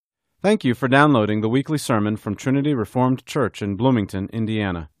Thank you for downloading the weekly sermon from Trinity Reformed Church in Bloomington,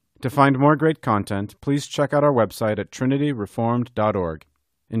 Indiana. To find more great content, please check out our website at trinityreformed.org.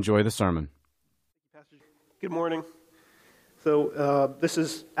 Enjoy the sermon. Good morning. So this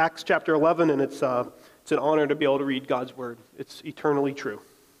is Acts chapter 11, and it's an honor to be able to read God's Word. It's eternally true.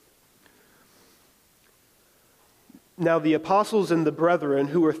 Now the apostles and the brethren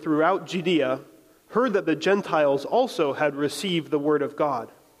who were throughout Judea heard that the Gentiles also had received the Word of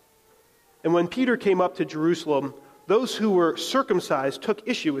God. And when Peter came up to Jerusalem, those who were circumcised took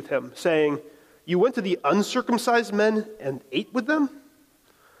issue with him, saying, "You went to the uncircumcised men and ate with them?"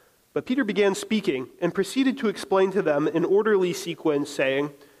 But Peter began speaking and proceeded to explain to them in orderly sequence,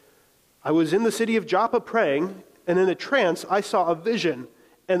 saying, "I was in the city of Joppa praying, and in a trance I saw a vision,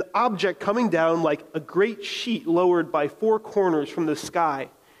 an object coming down like a great sheet lowered by four corners from the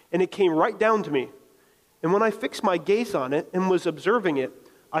sky, and it came right down to me. And when I fixed my gaze on it and was observing it,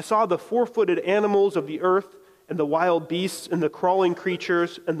 I saw the four-footed animals of the earth and the wild beasts and the crawling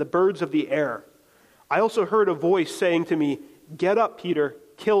creatures and the birds of the air. I also heard a voice saying to me, 'Get up, Peter,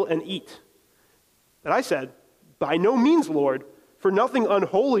 kill and eat.' And I said, 'By no means, Lord, for nothing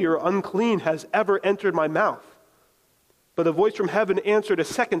unholy or unclean has ever entered my mouth.' But a voice from heaven answered a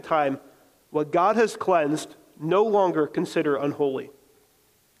second time, 'What God has cleansed, no longer consider unholy.'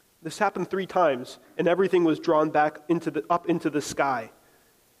 This happened 3 times, and everything was drawn back up into the sky.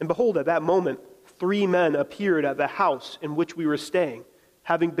 And behold, at that moment, 3 men appeared at the house in which we were staying,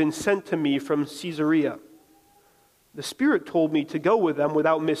 having been sent to me from Caesarea. The Spirit told me to go with them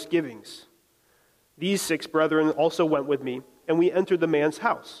without misgivings. These 6 brethren also went with me, and we entered the man's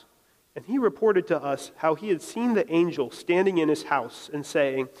house. And he reported to us how he had seen the angel standing in his house and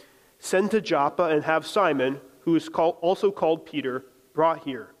saying, 'Send to Joppa and have Simon, who is also called Peter, brought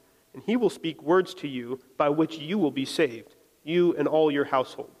here, and he will speak words to you by which you will be saved, you and all your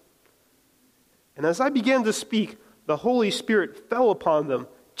household.' And as I began to speak, the Holy Spirit fell upon them,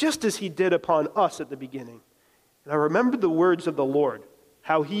 just as he did upon us at the beginning. And I remembered the words of the Lord,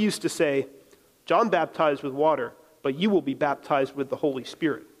 how he used to say, 'John baptized with water, but you will be baptized with the Holy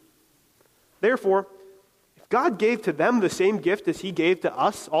Spirit.' Therefore, if God gave to them the same gift as he gave to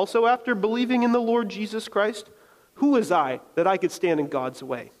us also after believing in the Lord Jesus Christ, who was I that I could stand in God's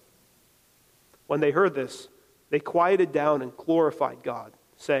way?" When they heard this, they quieted down and glorified God,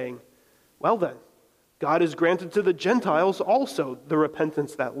 saying, "Well then, God has granted to the Gentiles also the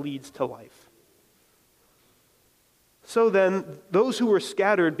repentance that leads to life." So then, those who were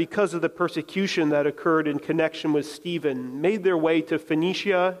scattered because of the persecution that occurred in connection with Stephen made their way to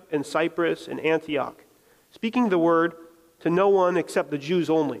Phoenicia and Cyprus and Antioch, speaking the word to no one except the Jews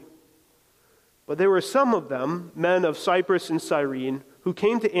only. But there were some of them, men of Cyprus and Cyrene, who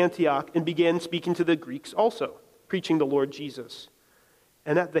came to Antioch and began speaking to the Greeks also, preaching the Lord Jesus.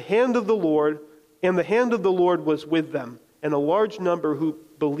 And the hand of the Lord was with them, and a large number who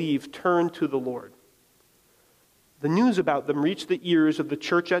believed turned to the Lord. The news about them reached the ears of the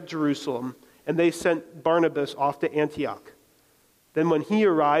church at Jerusalem, and they sent Barnabas off to Antioch. Then when he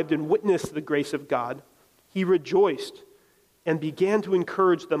arrived and witnessed the grace of God, he rejoiced and began to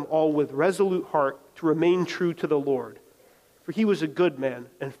encourage them all with resolute heart to remain true to the Lord. For he was a good man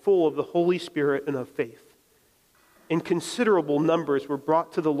and full of the Holy Spirit and of faith. And considerable numbers were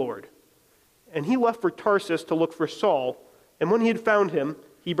brought to the Lord. And he left for Tarsus to look for Saul, and when he had found him,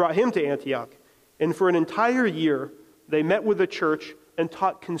 he brought him to Antioch. And for an entire year they met with the church and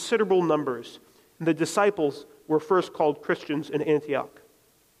taught considerable numbers. And the disciples were first called Christians in Antioch.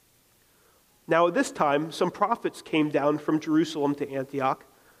 Now at this time some prophets came down from Jerusalem to Antioch.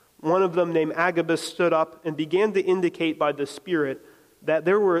 One of them, named Agabus, stood up and began to indicate by the Spirit that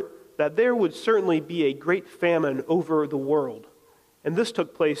there would certainly be a great famine over the world. And this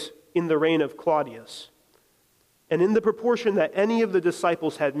took place in the reign of Claudius. And in the proportion that any of the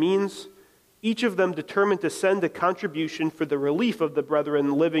disciples had means, each of them determined to send a contribution for the relief of the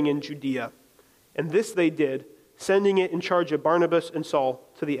brethren living in Judea. And this they did, sending it in charge of Barnabas and Saul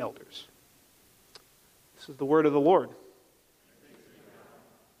to the elders. This is the word of the Lord.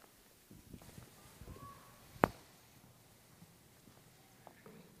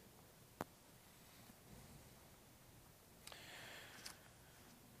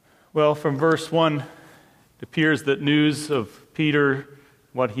 Well, from verse 1, it appears that news of Peter,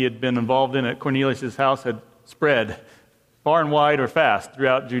 what he had been involved in at Cornelius' house, had spread far and wide or fast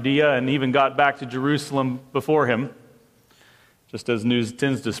throughout Judea and even got back to Jerusalem before him, just as news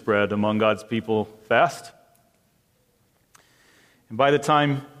tends to spread among God's people fast. And by the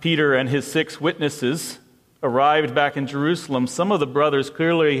time Peter and his 6 witnesses arrived back in Jerusalem, some of the brothers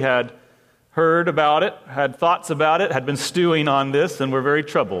clearly had heard about it, had thoughts about it, had been stewing on this, and were very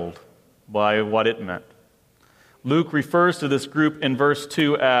troubled by what it meant. Luke refers to this group in verse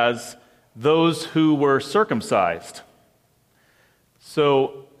 2 as those who were circumcised.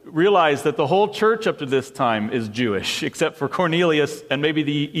 So realize that the whole church up to this time is Jewish, except for Cornelius and maybe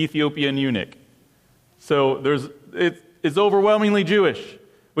the Ethiopian eunuch. So it's overwhelmingly Jewish,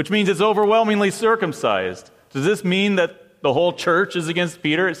 which means it's overwhelmingly circumcised. Does this mean that the whole church is against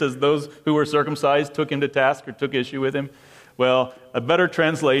Peter? It says those who were circumcised took him to task or took issue with him. Well, a better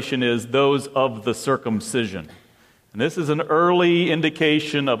translation is those of the circumcision. And this is an early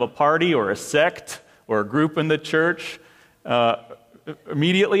indication of a party or a sect or a group in the church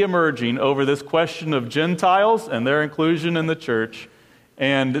immediately emerging over this question of Gentiles and their inclusion in the church.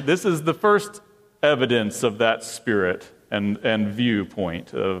 And this is the first evidence of that spirit and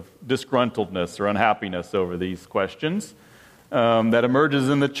viewpoint of disgruntledness or unhappiness over these questions that emerges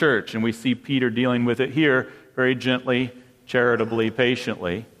in the church. And we see Peter dealing with it here very gently, charitably,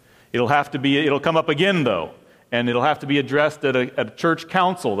 patiently. It'll come up again, though, and it'll have to be addressed at a church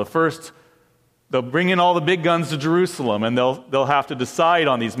council. They'll bring in all the big guns to Jerusalem, and they'll have to decide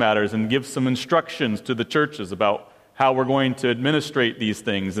on these matters and give some instructions to the churches about how we're going to administrate these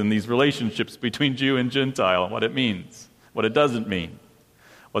things and these relationships between Jew and Gentile, and what it means, what it doesn't mean,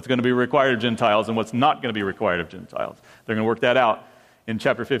 what's going to be required of Gentiles and what's not going to be required of Gentiles. They're going to work that out in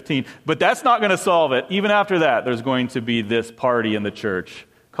chapter 15. But that's not going to solve it. Even after that, there's going to be this party in the church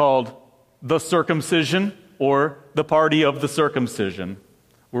called the circumcision, or the party of the circumcision.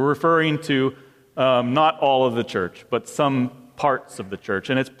 We're referring to not all of the church, but some parts of the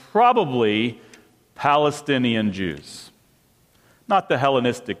church. And it's probably Palestinian Jews, not the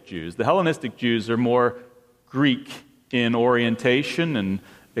Hellenistic Jews. The Hellenistic Jews are more Greek in orientation and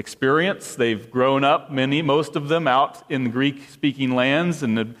experience. They've grown up, most of them, out in the Greek-speaking lands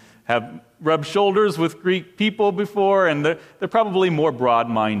and have rubbed shoulders with Greek people before, and they're probably more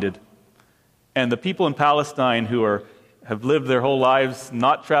broad-minded. And the people in Palestine who have lived their whole lives,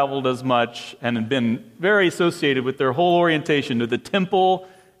 not traveled as much, and have been very associated with their whole orientation to the temple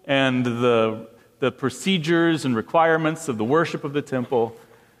and the procedures and requirements of the worship of the temple,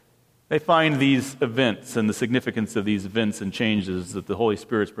 they find these events and the significance of these events and changes that the Holy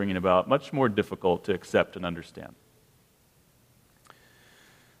Spirit's bringing about much more difficult to accept and understand.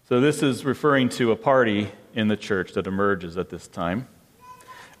 So this is referring to a party in the church that emerges at this time.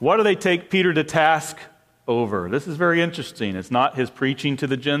 What do they take Peter to task over? This is very interesting. It's not his preaching to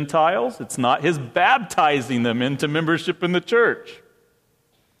the Gentiles. It's not his baptizing them into membership in the church.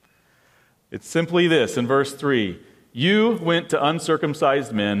 It's simply this, in verse 3, you went to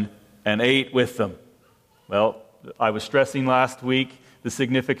uncircumcised men and ate with them. Well, I was stressing last week the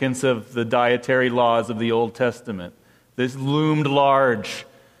significance of the dietary laws of the Old Testament. This loomed large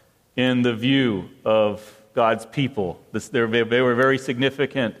in the view of God's people. They were very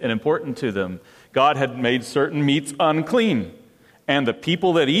significant and important to them. God had made certain meats unclean, and the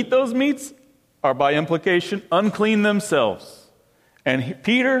people that eat those meats are by implication unclean themselves. And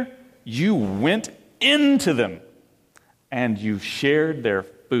Peter, you went into them, and you shared their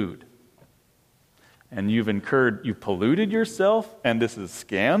food. And you've polluted yourself, and this is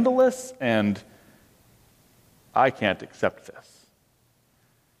scandalous, and I can't accept this.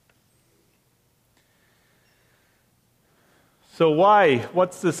 So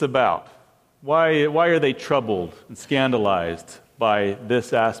what's this about? Why are they troubled and scandalized by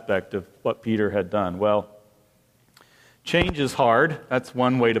this aspect of what Peter had done? Well, change is hard. That's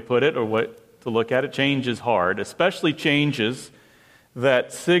one way to put it, or to look at it. Change is hard, especially changes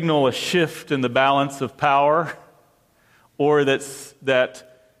that signal a shift in the balance of power, or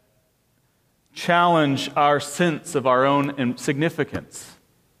that challenge our sense of our own significance.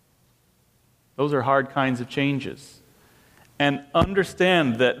 Those are hard kinds of changes. And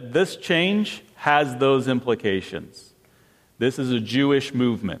understand that this change has those implications. This is a Jewish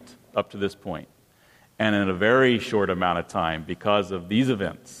movement up to this point. And in a very short amount of time, because of these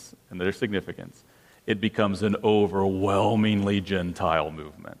events and their significance, it becomes an overwhelmingly Gentile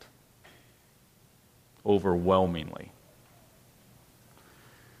movement. Overwhelmingly.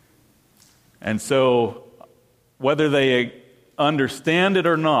 And so, whether they understand it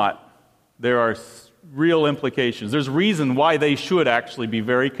or not, there are real implications. There's reason why they should actually be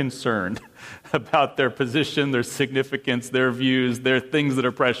very concerned about their position, their significance, their views, their things that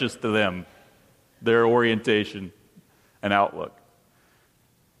are precious to them, their orientation and outlook.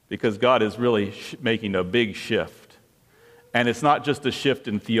 Because God is really making a big shift. And it's not just a shift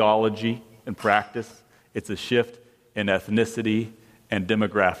in theology and practice, it's a shift in ethnicity and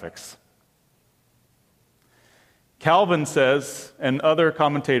demographics. Calvin says, and other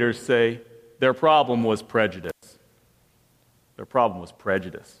commentators say, their problem was prejudice. Their problem was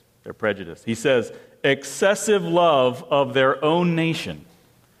prejudice. their prejudice. He says, excessive love of their own nation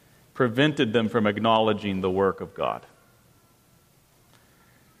prevented them from acknowledging the work of God.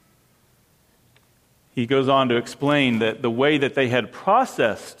 He goes on to explain that the way that they had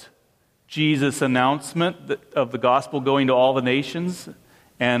processed Jesus' announcement of the gospel going to all the nations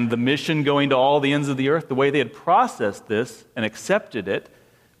and the mission going to all the ends of the earth, the way they had processed this and accepted it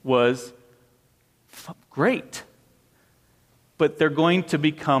was great. But they're going to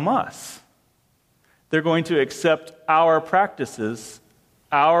become us. They're going to accept our practices,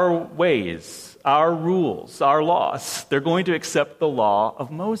 our ways, our rules, our laws. They're going to accept the law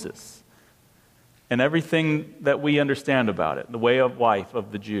of Moses and everything that we understand about it, the way of life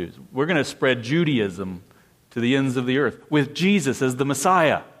of the Jews. We're going to spread Judaism to the ends of the earth with Jesus as the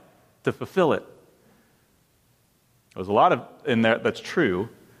Messiah to fulfill it. There's a lot of in there that's true,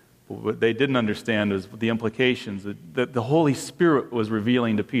 but what they didn't understand is the implications that the Holy Spirit was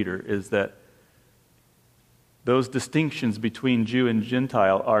revealing to Peter is that those distinctions between Jew and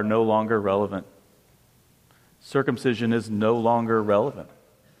Gentile are no longer relevant. Circumcision is no longer relevant.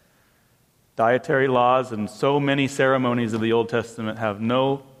 Dietary laws and so many ceremonies of the Old Testament have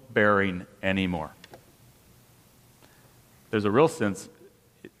no bearing anymore. There's a real sense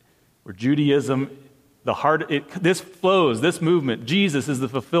where Judaism, this flows, this movement, Jesus is the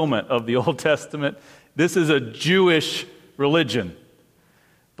fulfillment of the Old Testament. This is a Jewish religion,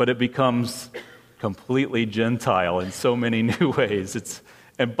 but it becomes completely Gentile in so many new ways.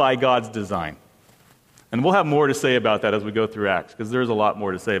 And by God's design. And we'll have more to say about that as we go through Acts, because there's a lot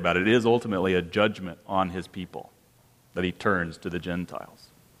more to say about it. It is ultimately a judgment on his people that he turns to the Gentiles.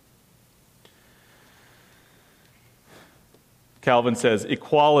 Calvin says,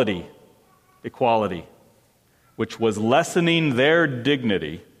 equality, which was lessening their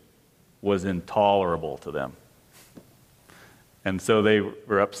dignity, was intolerable to them. And so they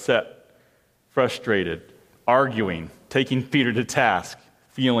were upset, frustrated, arguing, taking Peter to task,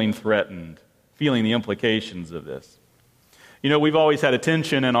 feeling threatened, feeling the implications of this. You know, we've always had a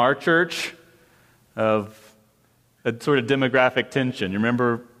tension in our church of a sort of demographic tension. You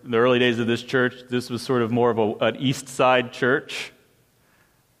remember the early days of this church? This was sort of more of an east side church.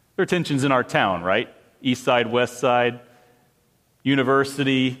 There are tensions in our town, right? East side, west side,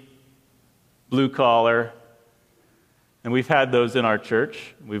 university, blue collar. And we've had those in our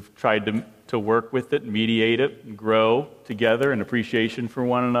church. We've tried to work with it, mediate it, and grow together in appreciation for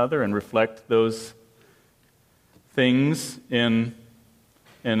one another and reflect those things in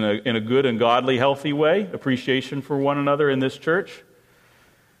a good and godly, healthy way, appreciation for one another in this church.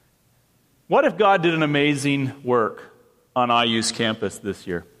 What if God did an amazing work on IU's campus this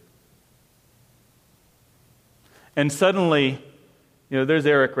year? And suddenly, there's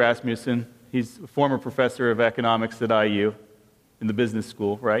Eric Rasmussen. He's a former professor of economics at IU in the business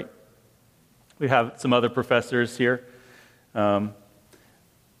school, right? We have some other professors here.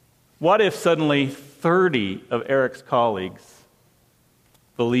 What if suddenly 30 of Eric's colleagues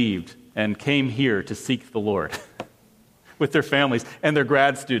believed and came here to seek the Lord with their families and their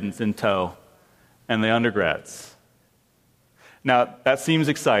grad students in tow and the undergrads? Now, that seems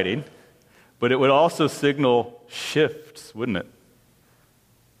exciting, but it would also signal shifts, wouldn't it?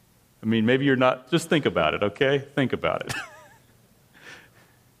 I mean, maybe you're not, just think about it, okay? Think about it.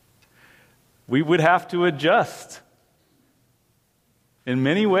 We would have to adjust in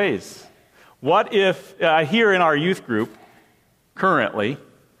many ways. What if, here in our youth group, currently,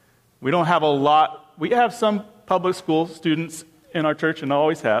 we don't have a lot, we have some public school students in our church and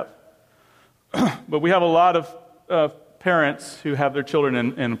always have, but we have a lot of parents who have their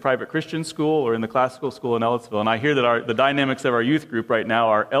children in a private Christian school or in the classical school in Ellettsville, and I hear that the dynamics of our youth group right now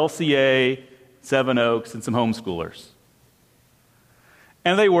are LCA, Seven Oaks, and some homeschoolers.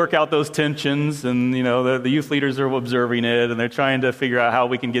 And they work out those tensions, and the youth leaders are observing it, and they're trying to figure out how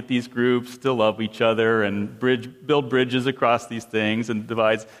we can get these groups to love each other and build bridges across these things and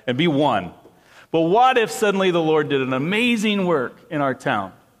divides and be one. But what if suddenly the Lord did an amazing work in our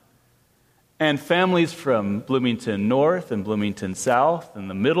town, and families from Bloomington North and Bloomington South and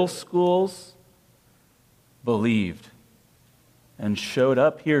the middle schools believed and showed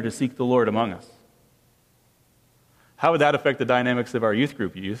up here to seek the Lord among us? How would that affect the dynamics of our youth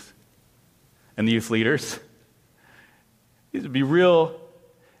group youth and the youth leaders? These would be real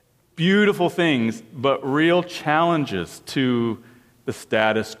beautiful things, but real challenges to the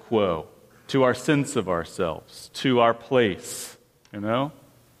status quo, to our sense of ourselves, to our place,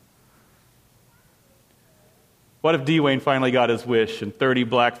 What if D. Wayne finally got his wish and 30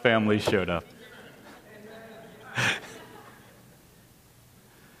 black families showed up?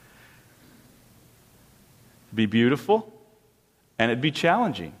 It'd be beautiful, and it'd be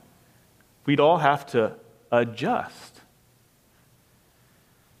challenging. we'd all have to adjust.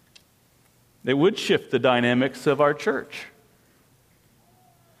 It would shift the dynamics of our church.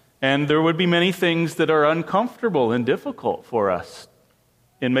 And there would be many things that are uncomfortable and difficult for us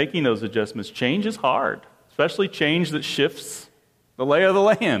in making those adjustments. Change is hard, especially change that shifts the lay of the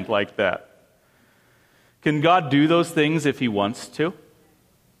land like that. Can God do those things if He wants to?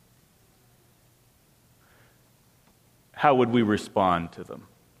 How would we respond to them?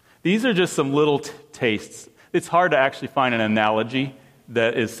 These are just some little tastes. It's hard to actually find an analogy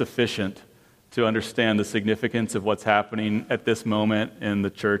that is sufficient to understand the significance of what's happening at this moment in the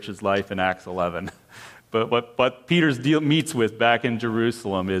church's life in Acts 11. But what Peter meets with back in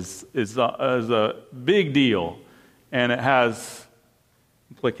Jerusalem is a big deal, and it has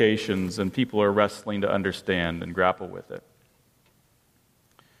implications, and people are wrestling to understand and grapple with it.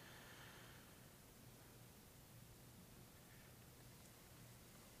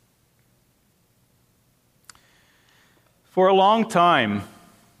 For a long time,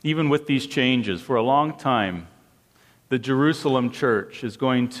 even with these changes, for a long time, the Jerusalem church is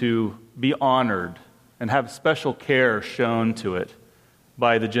going to be honored and have special care shown to it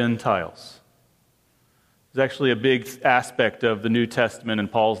by the Gentiles. It's actually a big aspect of the New Testament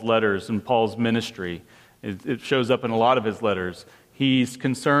and Paul's letters and Paul's ministry. It shows up in a lot of his letters. He's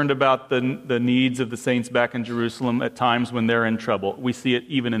concerned about the needs of the saints back in Jerusalem at times when they're in trouble. We see it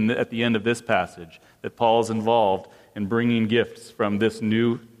even at the end of this passage, that Paul's involved in bringing gifts from this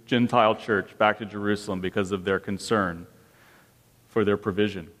new Gentile church back to Jerusalem because of their concern for their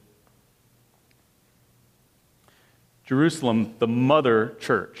provision. Jerusalem, the mother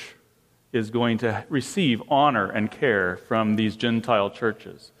church, is going to receive honor and care from these Gentile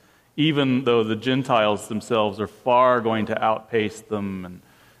churches, even though the Gentiles themselves are far going to outpace them and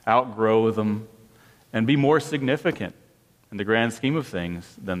outgrow them and be more significant in the grand scheme of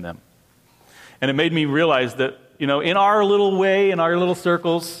things than them. And it made me realize that, in our little way, in our little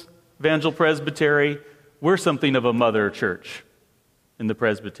circles, Evangel Presbytery, we're something of a mother church in the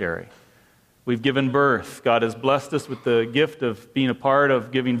presbytery. We've given birth. God has blessed us with the gift of being a part of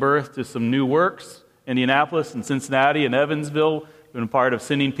giving birth to some new works. Indianapolis and Cincinnati and Evansville. We've been a part of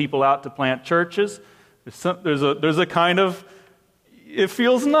sending people out to plant churches. There's a kind of, it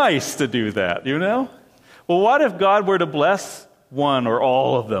feels nice to do that, Well, what if God were to bless one or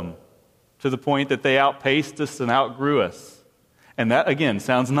all of them to the point that they outpaced us and outgrew us? And that, again,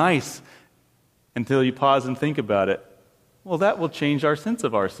 sounds nice until you pause and think about it. Well, that will change our sense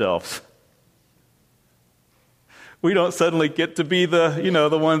of ourselves. We don't suddenly get to be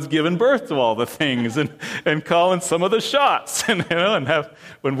the ones giving birth to all the things and calling some of the shots. And have,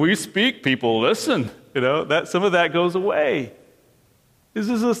 when we speak, people listen. That some of that goes away. This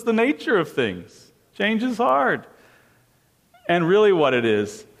is just the nature of things. Change is hard. And really what it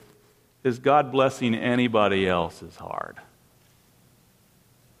is God blessing anybody else is hard.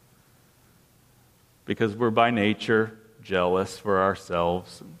 Because we're by nature jealous for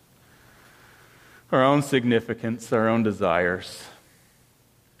ourselves, our own significance, our own desires.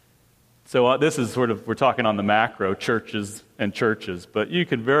 So this is we're talking on the macro, churches, but you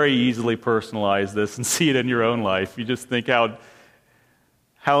could very easily personalize this and see it in your own life. You just think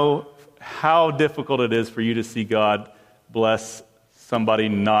how difficult it is for you to see God bless somebody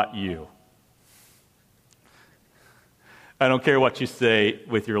not you. I don't care what you say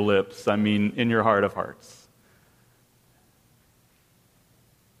with your lips. I mean, in your heart of hearts.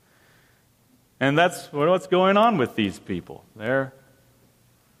 And that's what's going on with these people. They're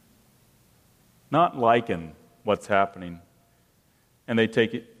not liking what's happening. And they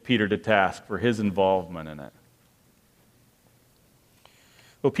take Peter to task for his involvement in it.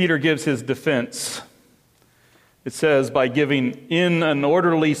 Well, Peter gives his defense. It says, by giving in an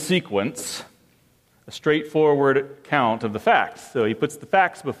orderly sequence a straightforward account of the facts. So he puts the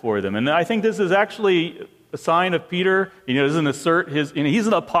facts before them. And I think this is actually a sign of Peter. He doesn't assert he's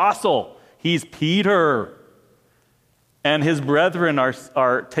an apostle. He's Peter. And his brethren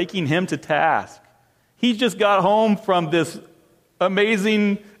are taking him to task. He just got home from this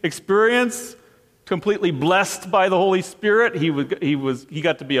amazing experience, completely blessed by the Holy Spirit. He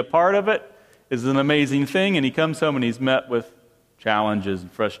got to be a part of it. It's an amazing thing. And he comes home and he's met with challenges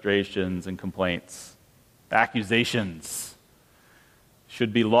and frustrations and complaints, accusations.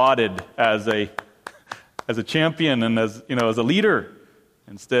 Should be lauded as a champion and as a leader.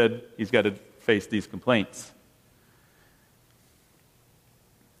 Instead, he's got to face these complaints.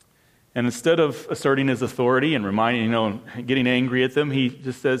 And instead of asserting his authority and reminding, getting angry at them, he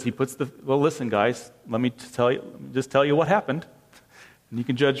just says, well, listen, guys, let me just tell you what happened, and you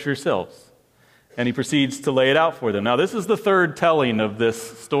can judge for yourselves. And he proceeds to lay it out for them. Now, this is the third telling of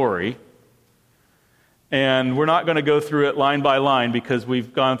this story And we're not going to go through it line by line because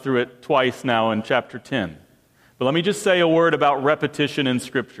we've gone through it twice now in chapter 10. But let me just say a word about repetition in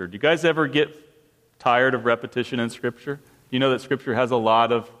Scripture. Do you guys ever get tired of repetition in Scripture? You know that Scripture has a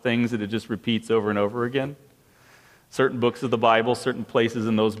lot of things that it just repeats over and over again? Certain books of the Bible, certain places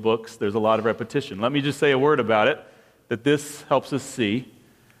in those books, there's a lot of repetition. Let me just say a word about it, that this helps us see.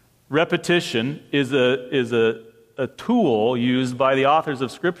 Repetition is a tool used by the authors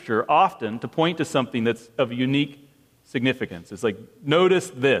of Scripture often to point to something that's of unique significance. It's like,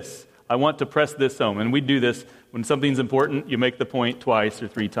 notice this. I want to press this home. And we do this when something's important, you make the point twice or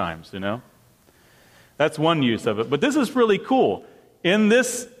 3 times, you know? That's one use of it. But this is really cool. In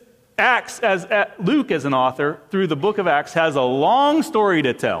this Acts, Luke as an author, through the book of Acts, has a long story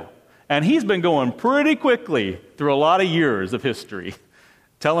to tell. And he's been going pretty quickly through a lot of years of history,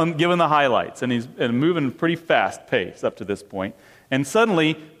 giving the highlights. And he's moving pretty fast pace up to this point. And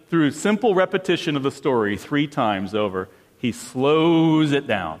suddenly, through simple repetition of the story 3 times over, he slows it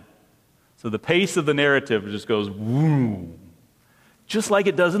down. So the pace of the narrative just goes woo, just like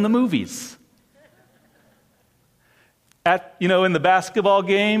it does in the movies. In the basketball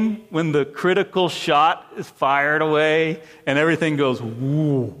game, when the critical shot is fired away and everything goes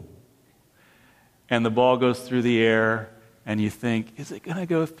woo, and the ball goes through the air, and you think, is it going to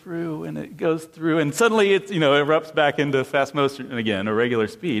go through? And it goes through, and suddenly it erupts back into fast motion again, or regular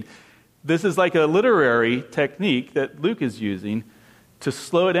speed. This is like a literary technique that Luke is using to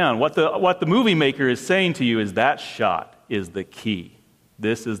slow it down. What the movie maker is saying to you is that shot is the key.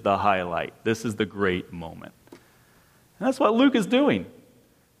 This is the highlight. This is the great moment. And that's what Luke is doing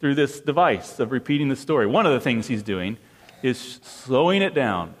through this device of repeating the story. One of the things he's doing is slowing it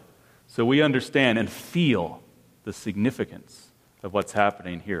down so we understand and feel the significance of what's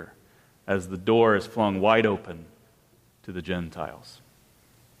happening here as the door is flung wide open to the Gentiles.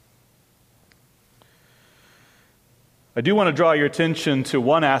 I do want to draw your attention to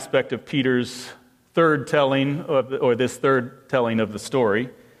one aspect of Peter's third telling, or this third telling of the story,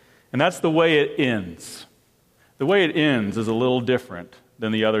 and that's the way it ends. The way it ends is a little different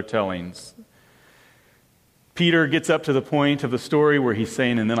than the other tellings. Peter gets up to the point of the story where he's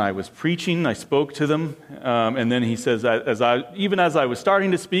saying, and then I was preaching, I spoke to them, and then he says, even as I was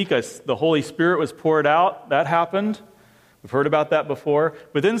starting to speak, the Holy Spirit was poured out. That happened. We've heard about that before.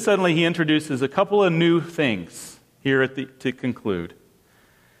 But then suddenly he introduces a couple of new things here to conclude.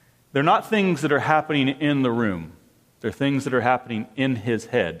 They're not things that are happening in the room. They're things that are happening in his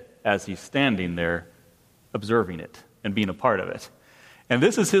head as he's standing there observing it and being a part of it. And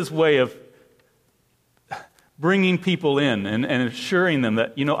this is his way of bringing people in and assuring them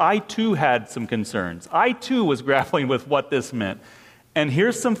that, I too had some concerns. I too was grappling with what this meant. And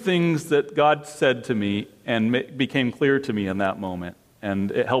here's some things that God said to me and became clear to me in that moment.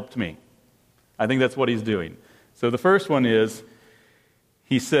 And it helped me. I think that's what he's doing. So the first one is,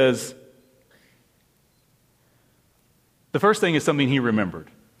 he says, the first thing is something he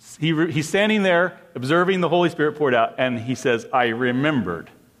remembered. He's standing there observing the Holy Spirit poured out, and he says, I remembered.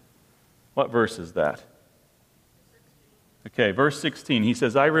 What verse is that? Okay, verse 16. He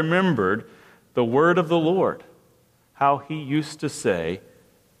says, I remembered the word of the Lord, how he used to say,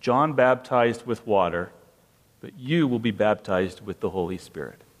 John baptized with water, but you will be baptized with the Holy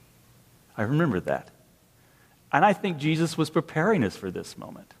Spirit. I remembered that. And I think Jesus was preparing us for this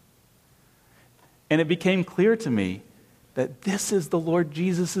moment. And it became clear to me that this is the Lord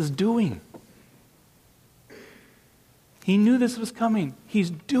Jesus is doing. He knew this was coming. He's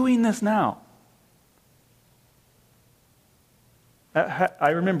doing this now. I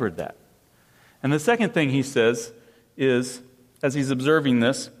remembered that. And the second thing he says is, as he's observing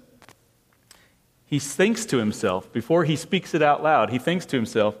this, he thinks to himself, before he speaks it out loud, he thinks to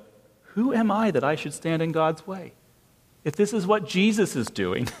himself, who am I that I should stand in God's way? If this is what Jesus is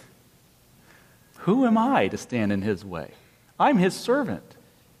doing, who am I to stand in his way? I'm his servant.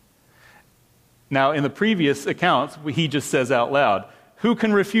 Now, in the previous accounts, he just says out loud, who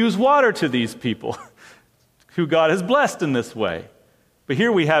can refuse water to these people who God has blessed in this way? But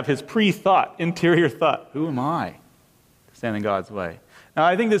here we have his pre-thought, interior thought, who am I to stand in God's way? Now,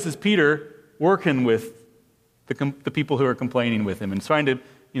 I think this is Peter working with the people who are complaining with him and trying to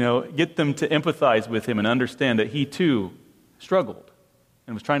get them to empathize with him and understand that he too struggled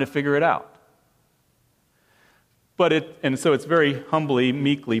and was trying to figure it out. And so it's very humbly,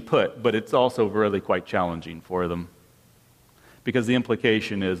 meekly put, but it's also really quite challenging for them. Because the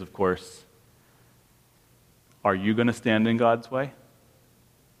implication is, of course, are you going to stand in God's way?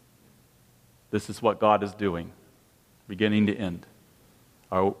 This is what God is doing, beginning to end.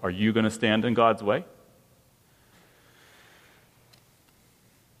 Are you going to stand in God's way?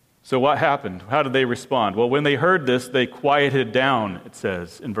 So what happened? How did they respond? Well, when they heard this, they quieted down, it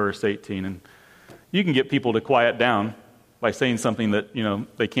says in verse 18. And you can get people to quiet down by saying something that,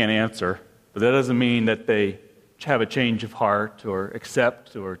 they can't answer. But that doesn't mean that they have a change of heart or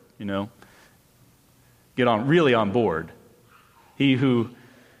accept or, get really on board. He who,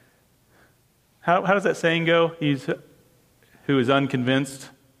 how does that saying go? Who is unconvinced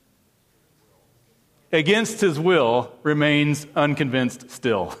against his will remains unconvinced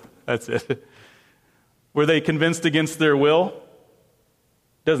still. That's it. Were they convinced against their will?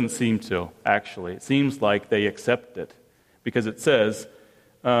 Doesn't seem to, actually. It seems like they accept it. Because it says,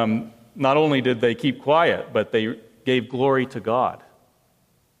 not only did they keep quiet, but they gave glory to God.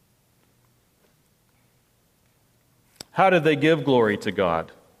 How did they give glory to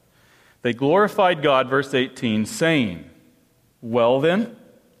God? They glorified God, verse 18, saying, "Well then,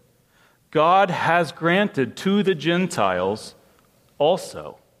 God has granted to the Gentiles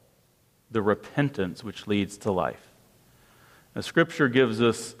also the repentance which leads to life." Now, Scripture gives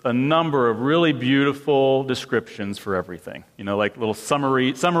us a number of really beautiful descriptions for everything, like little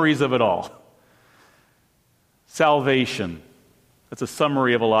summaries of it all. Salvation, that's a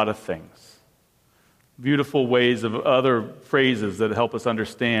summary of a lot of things. Beautiful ways of other phrases that help us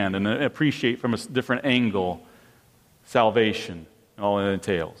understand and appreciate from a different angle salvation and all it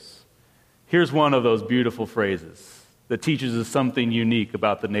entails. Here's one of those beautiful phrases that teaches us something unique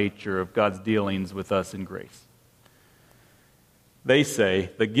about the nature of God's dealings with us in grace. They say,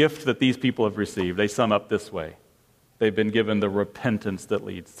 the gift that these people have received, they sum up this way. They've been given the repentance that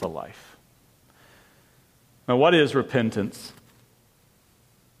leads to life. Now, what is repentance?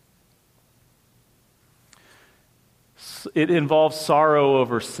 It involves sorrow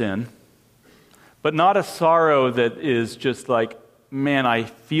over sin, but not a sorrow that is just like, man, I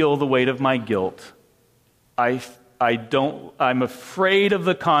feel the weight of my guilt. I'm afraid of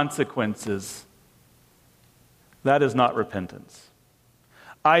the consequences. That is not repentance.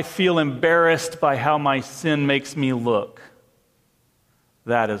 I feel embarrassed by how my sin makes me look.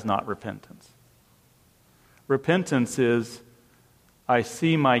 That is not repentance. Repentance is, I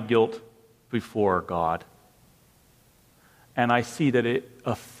see my guilt before God, and I see that it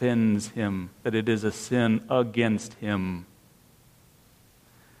offends Him, that it is a sin against Him.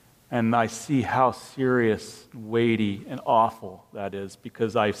 And I see how serious, weighty, and awful that is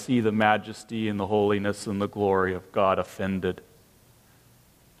because I see the majesty and the holiness and the glory of God offended.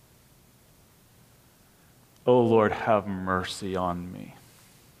 Oh Lord, have mercy on me.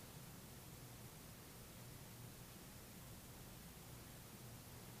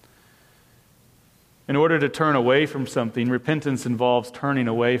 In order to turn away from something, repentance involves turning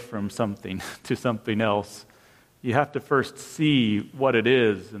away from something to something else. You have to first see what it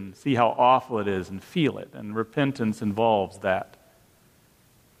is and see how awful it is and feel it. And repentance involves that.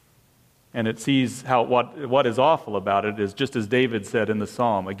 And it sees how what is awful about it is just as David said in the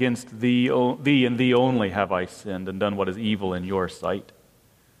psalm, "Against thee and thee only have I sinned and done what is evil in your sight."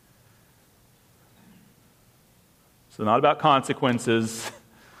 So not about consequences.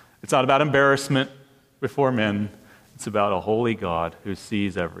 It's not about embarrassment before men. It's about a holy God who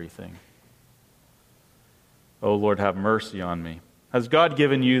sees everything. Oh Lord, have mercy on me. Has God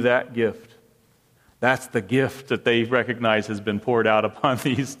given you that gift? That's the gift that they recognize has been poured out upon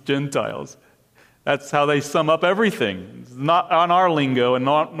these Gentiles. That's how they sum up everything. It's not on our lingo and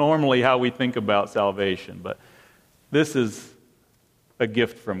not normally how we think about salvation, but this is a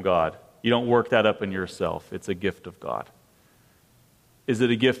gift from God. You don't work that up in yourself. It's a gift of God. Is it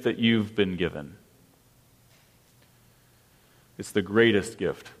a gift that you've been given? It's the greatest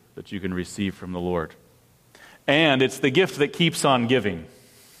gift that you can receive from the Lord. And it's the gift that keeps on giving.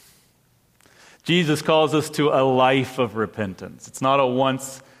 Jesus calls us to a life of repentance. It's not a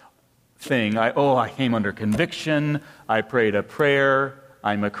once thing. I came under conviction. I prayed a prayer.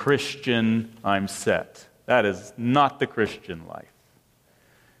 I'm a Christian. I'm set. That is not the Christian life.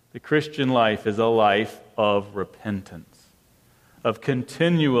 The Christian life is a life of repentance, of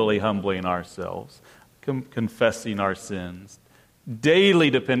continually humbling ourselves, confessing our sins, daily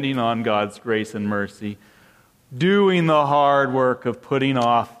depending on God's grace and mercy, doing the hard work of putting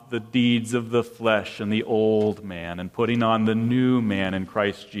off the deeds of the flesh and the old man and putting on the new man in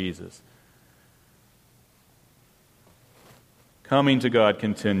Christ Jesus. Coming to God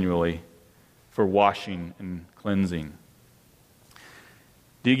continually for washing and cleansing.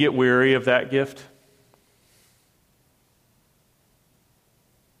 Do you get weary of that gift?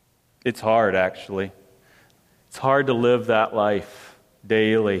 It's hard, actually. It's hard to live that life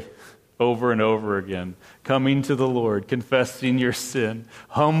daily, over and over again, coming to the Lord, confessing your sin,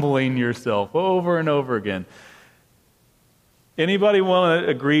 humbling yourself over and over again. Anybody want to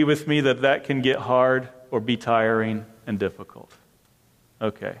agree with me that that can get hard or be tiring and difficult?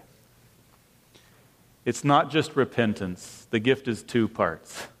 Okay. It's not just repentance. The gift is two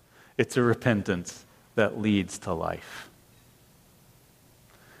parts. It's a repentance that leads to life.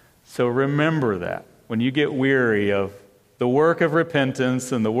 So remember that. When you get weary of the work of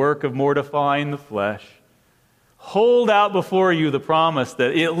repentance and the work of mortifying the flesh, hold out before you the promise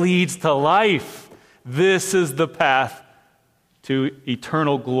that it leads to life. This is the path to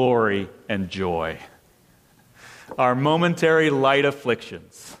eternal glory and joy. Our momentary light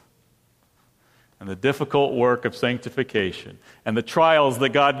afflictions and the difficult work of sanctification and the trials that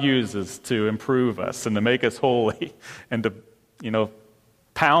God uses to improve us and to make us holy and to,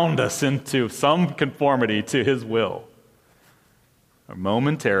 pound us into some conformity to His will are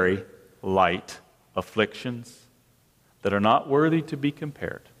momentary light afflictions that are not worthy to be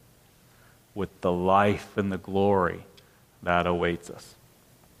compared with the life and the glory that awaits us.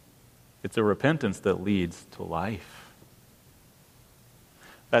 It's a repentance that leads to life.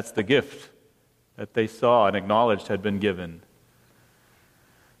 That's the gift that they saw and acknowledged had been given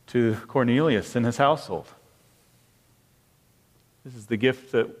to Cornelius and his household. This is the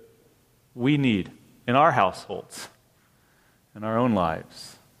gift that we need in our households, in our own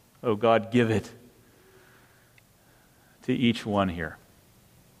lives. Oh God, give it to each one here.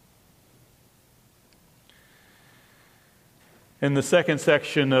 In the second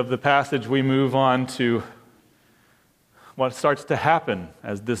section of the passage, we move on to what starts to happen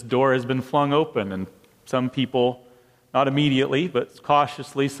as this door has been flung open, and some people, not immediately, but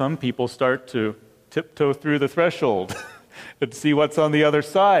cautiously, some people start to tiptoe through the threshold and see what's on the other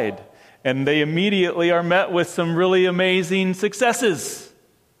side. And they immediately are met with some really amazing successes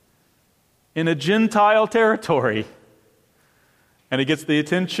in a Gentile territory. And it gets the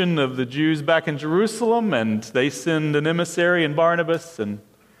attention of the Jews back in Jerusalem, and they send an emissary in Barnabas, and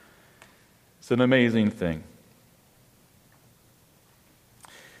it's an amazing thing.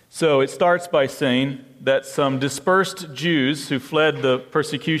 So it starts by saying that some dispersed Jews who fled the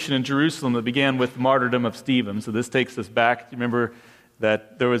persecution in Jerusalem that began with the martyrdom of Stephen. So this takes us back. Remember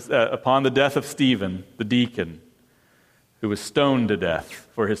that there was, upon the death of Stephen, the deacon, who was stoned to death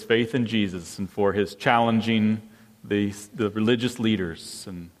for his faith in Jesus and for his challenging the religious leaders,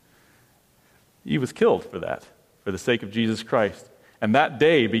 and he was killed for that, for the sake of Jesus Christ. And that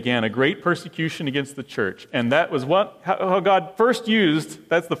day began a great persecution against the church, and that was how God first used,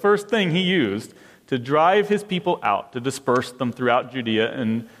 that's the first thing He used, to drive His people out, to disperse them throughout Judea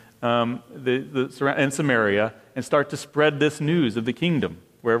and and Samaria, and start to spread this news of the kingdom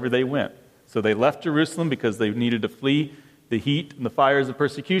wherever they went. So they left Jerusalem because they needed to flee the heat and the fires of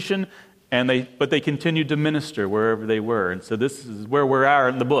persecution, but they continued to minister wherever they were. And so this is where we are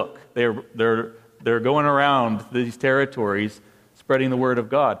in the book. They're going around these territories spreading the word of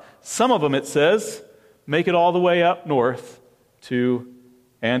God. Some of them, it says, make it all the way up north to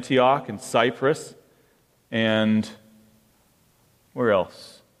Antioch and Cyprus and where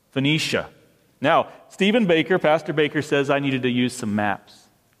else? Phoenicia. Now, Stephen Baker, Pastor Baker, says I needed to use some maps.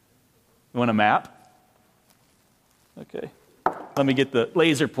 You want a map? Okay. Let me get the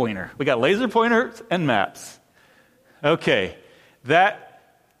laser pointer. We got laser pointers and maps. Okay.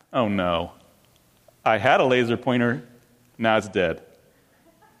 Oh no. I had a laser pointer, now it's dead.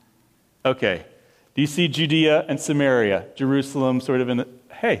 Okay. Do you see Judea and Samaria? Jerusalem sort of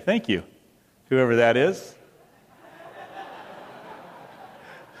hey, thank you. Whoever that is.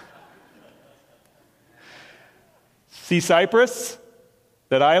 See Cyprus?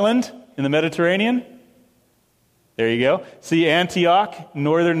 That island in the Mediterranean? There you go. See Antioch,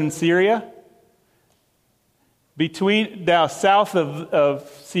 northern Syria? Now south of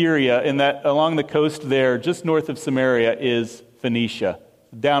Syria, along the coast there, just north of Samaria, is Phoenicia.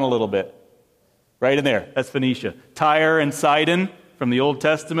 Down a little bit. Right in there. That's Phoenicia. Tyre and Sidon from the Old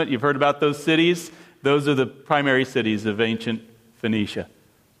Testament. You've heard about those cities. Those are the primary cities of ancient Phoenicia.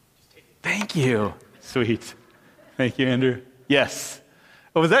 Thank you. Sweet. Thank you, Andrew. Yes.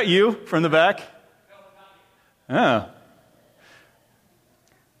 Oh, was that you from the back? Oh.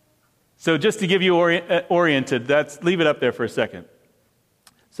 So just to give you oriented, leave it up there for a second.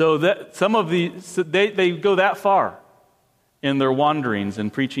 So that some of they go that far in their wanderings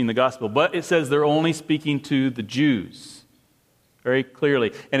and preaching the gospel, but it says they're only speaking to the Jews very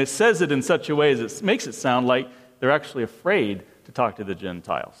clearly. And it says it in such a way as it makes it sound like they're actually afraid to talk to the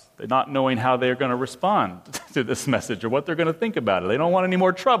Gentiles. They're not knowing how they're going to respond to this message or what they're going to think about it. They don't want any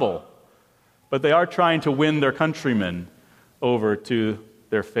more trouble. But they are trying to win their countrymen over to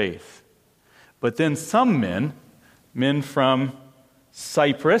their faith. But then some men from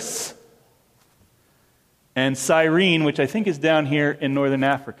Cyprus and Cyrene, which I think is down here in northern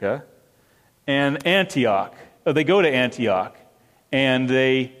Africa, and Antioch. They go to Antioch, and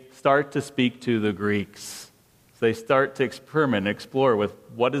they start to speak to the Greeks. So they start to experiment and explore with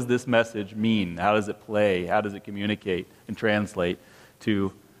what does this message mean? How does it play? How does it communicate and translate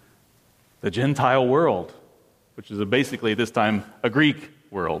to the Gentile world, which is basically at this time a Greek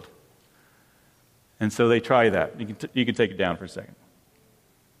world? And so they try that. You can take it down for a second.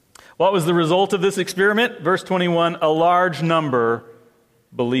 What was the result of this experiment? Verse 21, a large number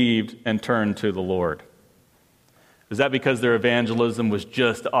believed and turned to the Lord. Is that because their evangelism was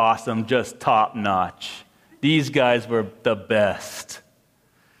just awesome, just top-notch? These guys were the best.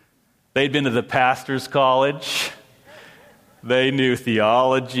 They'd been to the pastor's college. They knew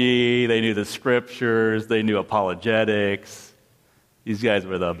theology. They knew the scriptures. They knew apologetics. These guys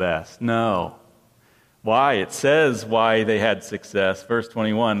were the best. No. Why? It says why they had success. Verse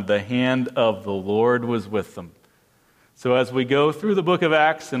 21, the hand of the Lord was with them. So as we go through the book of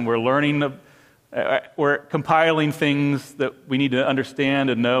Acts and we're learning, we're compiling things that we need to understand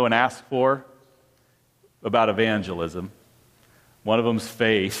and know and ask for about evangelism. One of them's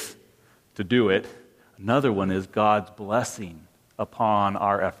faith to do it. Another one is God's blessing upon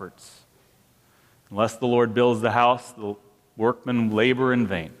our efforts. Unless the Lord builds the house, the workmen labor in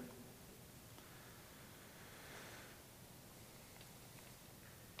vain.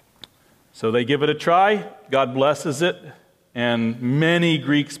 So they give it a try, God blesses it, and many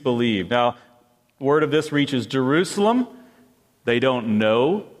Greeks believe. Now, word of this reaches Jerusalem. They don't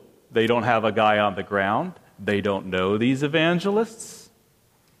know. They don't have a guy on the ground. They don't know these evangelists.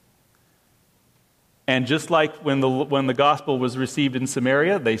 And just like when the gospel was received in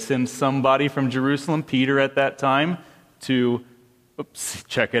Samaria, they send somebody from Jerusalem, Peter at that time, to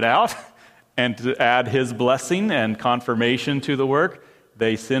check it out and to add his blessing and confirmation to the work.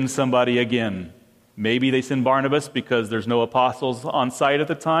 They send somebody again. Maybe they send Barnabas because there's no apostles on site at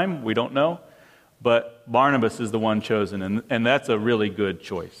the time. We don't know. But Barnabas is the one chosen, and that's a really good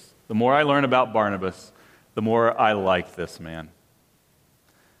choice. The more I learn about Barnabas, the more I like this man.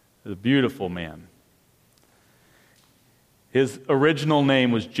 He's a beautiful man. His original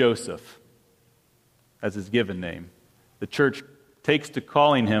name was Joseph, as his given name. The church takes to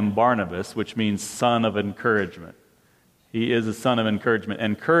calling him Barnabas, which means son of encouragement. He is a son of encouragement.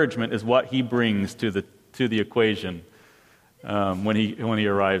 Encouragement is what he brings to the equation when he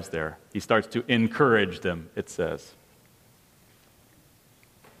arrives there. He starts to encourage them, it says.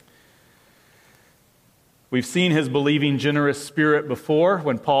 We've seen his believing, generous spirit before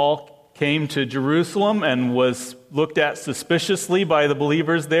when Paul came to Jerusalem and was looked at suspiciously by the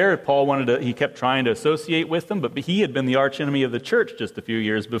believers there. He kept trying to associate with them, but he had been the archenemy of the church just a few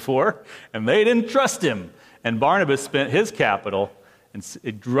years before, and they didn't trust him. And Barnabas spent his capital, and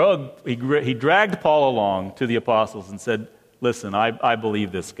he dragged Paul along to the apostles and said, listen, I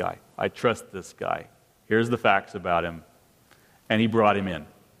believe this guy. I trust this guy. Here's the facts about him. And he brought him in.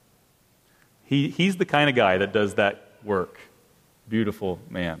 He's the kind of guy that does that work. Beautiful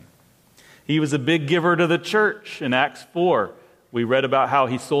man. He was a big giver to the church. In Acts 4, we read about how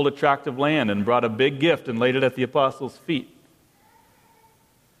he sold a tract of land and brought a big gift and laid it at the apostles' feet.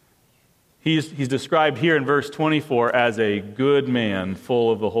 He's described here in verse 24 as a good man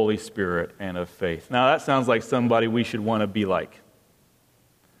full of the Holy Spirit and of faith. Now that sounds like somebody we should want to be like.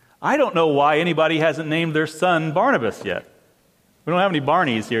 I don't know why anybody hasn't named their son Barnabas yet. We don't have any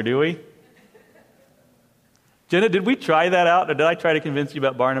Barneys here, do we? Jenna, did we try that out, or did I try to convince you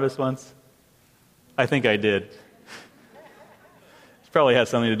about Barnabas once? I think I did. It probably has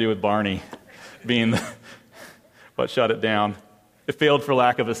something to do with Barney being what shut it down. It failed for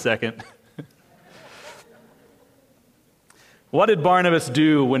lack of a second. What did Barnabas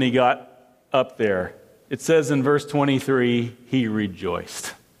do when he got up there? It says in verse 23, he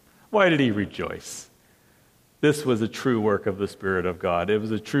rejoiced. Why did he rejoice? This was a true work of the Spirit of God. It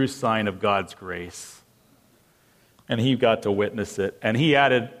was a true sign of God's grace. And he got to witness it. And he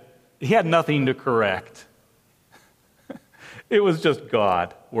had nothing to correct. It was just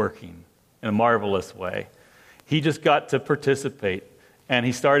God working in a marvelous way. He just got to participate. And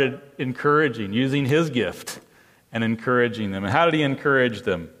he started encouraging, using his gift and encouraging them. And how did he encourage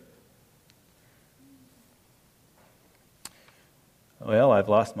them? Well, I've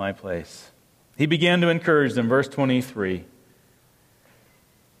lost my place. He began to encourage them, verse 23.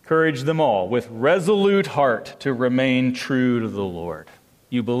 Encourage them all with resolute heart to remain true to the Lord.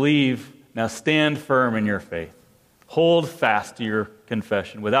 You believe, now stand firm in your faith. Hold fast to your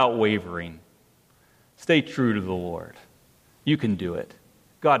confession without wavering. Stay true to the Lord. You can do it.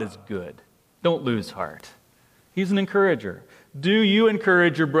 God is good. Don't lose heart. He's an encourager. Do you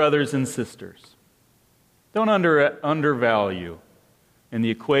encourage your brothers and sisters? Don't undervalue in the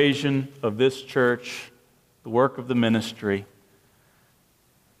equation of this church, the work of the ministry,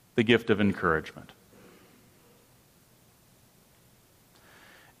 the gift of encouragement.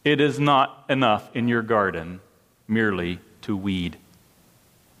 It is not enough in your garden merely to weed.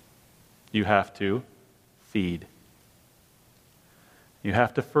 You have to feed. You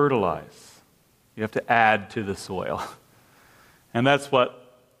have to fertilize. You have to add to the soil. And that's what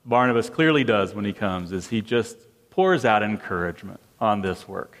Barnabas clearly does when he comes, is he just pours out encouragement on this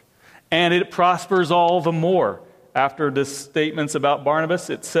work. And it prospers all the more. After the statements about Barnabas,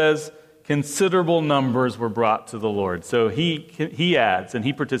 it says considerable numbers were brought to the Lord. So he adds and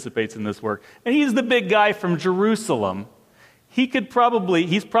he participates in this work. And he's the big guy from Jerusalem. He's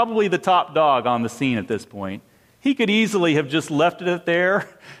probably the top dog on the scene at this point. He could easily have just left it there,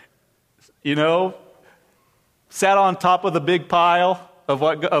 sat on top of the big pile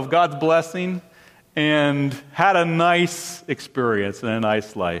of God's blessing and had a nice experience and a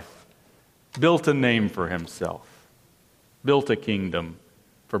nice life. Built a name for himself. Built a kingdom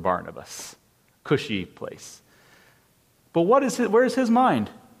for Barnabas. Cushy place. But where's his mind?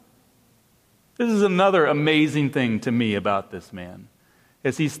 This is another amazing thing to me about this man.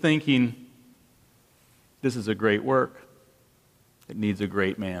 As he's thinking, this is a great work. It needs a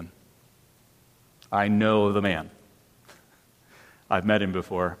great man. I know the man. I've met him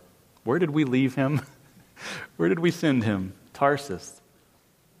before. Where did we leave him? Where did we send him? Tarsus.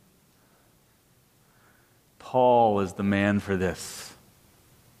 Paul is the man for this.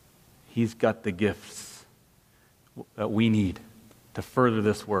 He's got the gifts that we need to further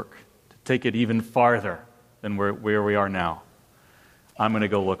this work, to take it even farther than where we are now. I'm going to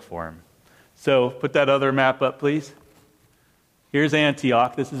go look for him. So put that other map up, please. Here's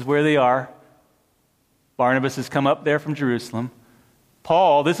Antioch. This is where they are. Barnabas has come up there from Jerusalem.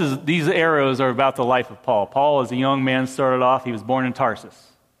 Paul, these arrows are about the life of Paul. Paul, as a young man, started off, he was born in Tarsus.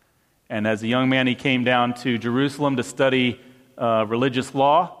 And as a young man, he came down to Jerusalem to study religious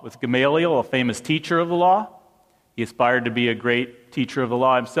law with Gamaliel, a famous teacher of the law. He aspired to be a great teacher of the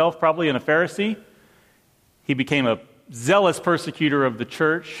law himself, probably, and a Pharisee. He became a zealous persecutor of the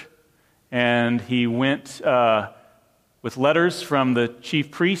church, and he went with letters from the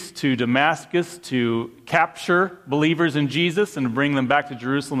chief priest to Damascus to capture believers in Jesus and bring them back to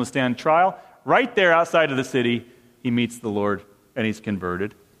Jerusalem to stand trial. Right there outside of the city, he meets the Lord, and he's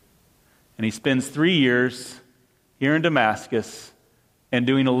converted. And he spends 3 years here in Damascus and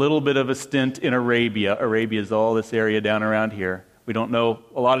doing a little bit of a stint in Arabia. Arabia is all this area down around here. We don't know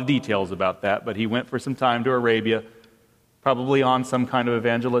a lot of details about that, but he went for some time to Arabia, probably on some kind of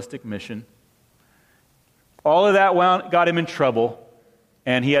evangelistic mission. All of that got him in trouble,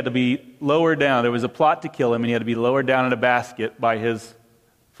 and he had to be lowered down. There was a plot to kill him, and he had to be lowered down in a basket by his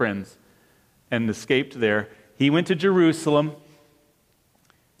friends and escaped there. He went to Jerusalem.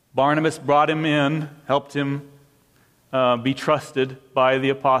 Barnabas brought him in, helped him be trusted by the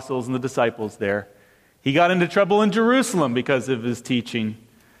apostles and the disciples there. He got into trouble in Jerusalem because of his teaching,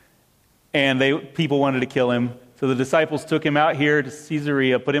 and people wanted to kill him. So the disciples took him out here to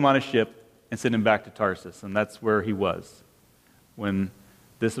Caesarea, put him on a ship, and sent him back to Tarsus. And that's where he was when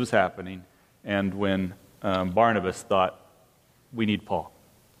this was happening, and when Barnabas thought, we need Paul.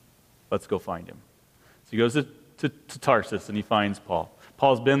 Let's go find him. So he goes to Tarsus, and he finds Paul.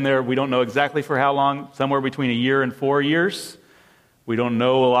 Paul's been there, we don't know exactly for how long, somewhere between 1 year and 4 years. We don't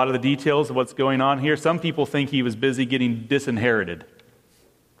know a lot of the details of what's going on here. Some people think he was busy getting disinherited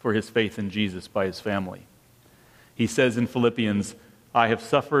for his faith in Jesus by his family. He says in Philippians, I have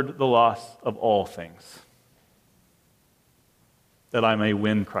suffered the loss of all things, that I may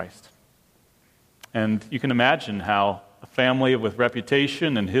win Christ. And you can imagine how a family with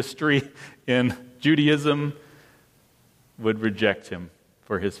reputation and history in Judaism would reject him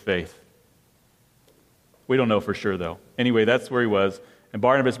for his faith. We don't know for sure, though. Anyway, that's where he was. And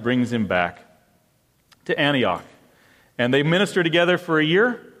Barnabas brings him back to Antioch. And they minister together for 1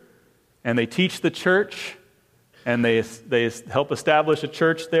 year, and they teach the church, and they help establish a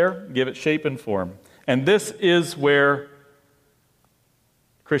church there, give it shape and form. And this is where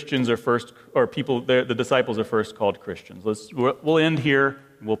Christians are first, or the disciples are first called Christians. We'll end here.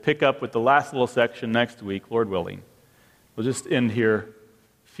 We'll pick up with the last little section next week, Lord willing. We'll just end here.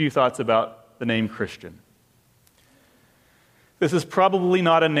 A few thoughts about the name Christian. This is probably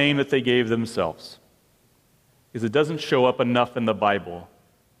not a name that they gave themselves, because it doesn't show up enough in the Bible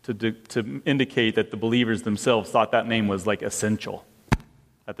to indicate that the believers themselves thought that name was like essential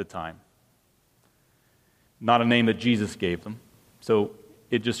at the time. Not a name that Jesus gave them. So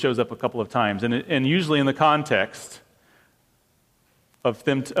it just shows up a couple of times. And usually in the context,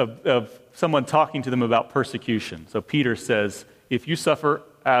 of someone talking to them about persecution. So Peter says, if you suffer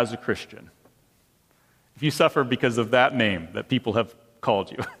as a Christian, if you suffer because of that name that people have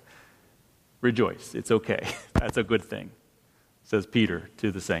called you, rejoice. It's okay. That's a good thing, says Peter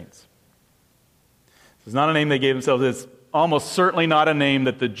to the saints. It's not a name they gave themselves. It's almost certainly not a name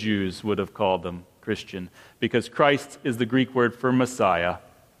that the Jews would have called them Christian, because Christ is the Greek word for Messiah,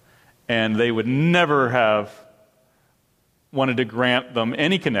 and they would never have wanted to grant them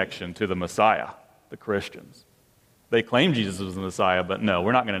any connection to the Messiah, the Christians. They claim Jesus was the Messiah, but no,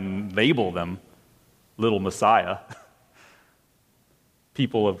 we're not going to label them little Messiah,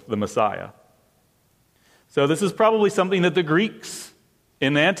 people of the Messiah. So this is probably something that the Greeks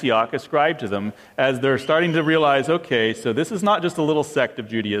in Antioch ascribed to them as they're starting to realize, okay, so this is not just a little sect of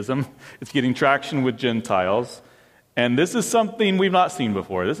Judaism. It's getting traction with Gentiles. And this is something we've not seen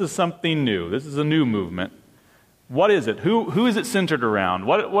before. This is something new. This is a new movement. What is it? Who is it centered around?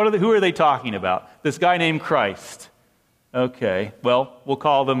 Who are they talking about? This guy named Christ. Okay, well, we'll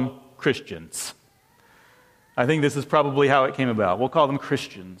call them Christians. I think this is probably how it came about. We'll call them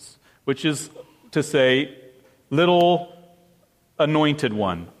Christians, which is to say, little anointed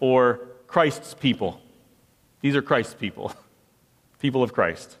one, or Christ's people. These are Christ's people, people of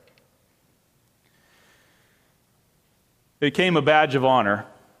Christ. It became a badge of honor,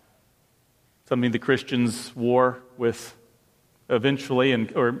 something the Christians wore with eventually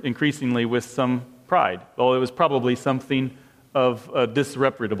or increasingly with some pride. Well, it was probably something of a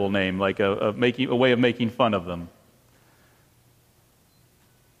disreputable name, like a way of making fun of them.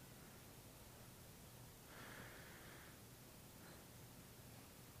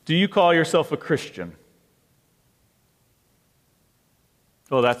 Do you call yourself a Christian?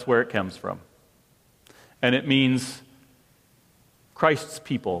 Well, that's where it comes from. And it means Christ's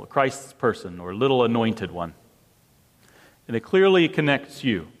people, Christ's person, or little anointed one. And it clearly connects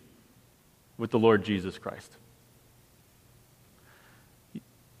you with the Lord Jesus Christ.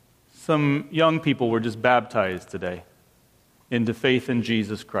 Some young people were just baptized today into faith in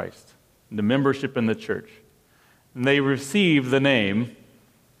Jesus Christ, into membership in the church. And they received the name,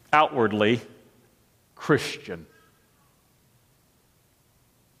 outwardly, Christian.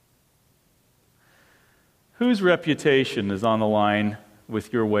 Whose reputation is on the line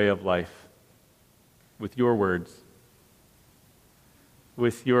with your way of life, with your words,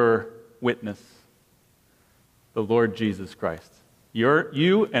 with your witness? The Lord Jesus Christ.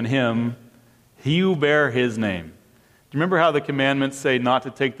 You and him, he who bear his name. Do you remember how the commandments say not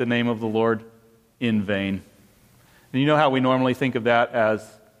to take the name of the Lord in vain? And you know how we normally think of that as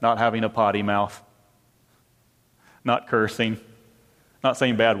not having a potty mouth, not cursing, not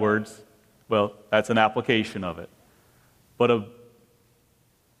saying bad words. Well, that's an application of it. But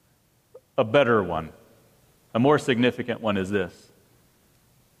a better one, a more significant one is this.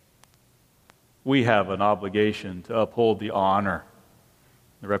 We have an obligation to uphold the honor,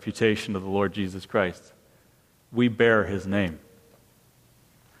 the reputation of the Lord Jesus Christ. We bear his name.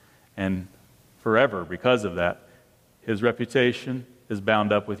 And forever, because of that, his reputation is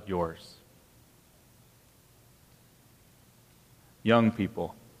bound up with yours. Young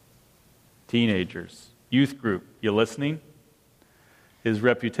people, teenagers, youth group, you listening? His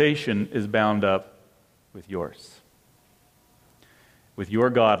reputation is bound up with yours. With your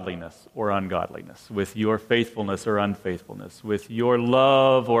godliness or ungodliness, with your faithfulness or unfaithfulness, with your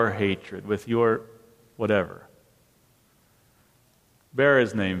love or hatred, with your whatever. Bear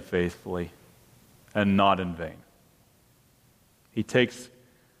his name faithfully and not in vain. He takes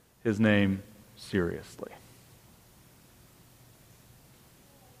his name seriously.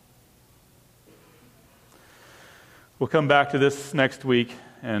 We'll come back to this next week,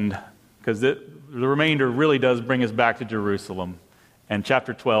 and because the remainder really does bring us back to Jerusalem. And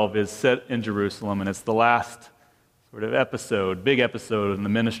chapter 12 is set in Jerusalem, and it's the last sort of episode, big episode in the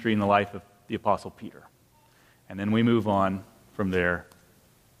ministry and the life of the Apostle Peter. And then we move on from there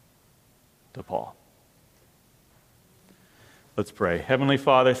to Paul. Let's pray. Heavenly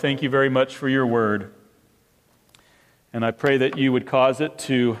Father, thank you very much for your word. And I pray that you would cause it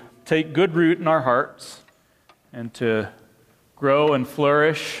to take good root in our hearts and to grow and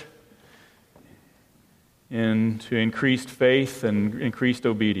flourish into increased faith and increased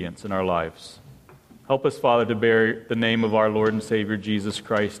obedience in our lives. Help us, Father, to bear the name of our Lord and Savior Jesus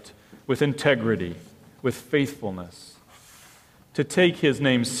Christ with integrity, with faithfulness, to take his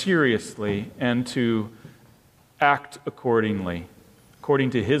name seriously and to act accordingly, according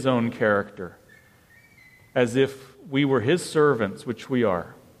to his own character, as if we were his servants, which we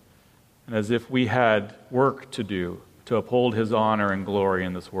are, and as if we had work to do to uphold his honor and glory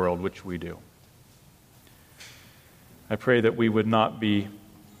in this world, which we do. I pray that we would not be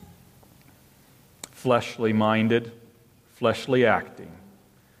fleshly minded, fleshly acting,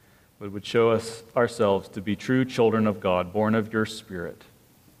 but would show us ourselves to be true children of God, born of your Spirit,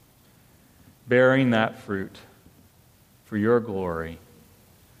 bearing that fruit for your glory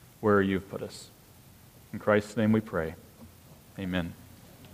where you've put us. In Christ's name we pray. Amen.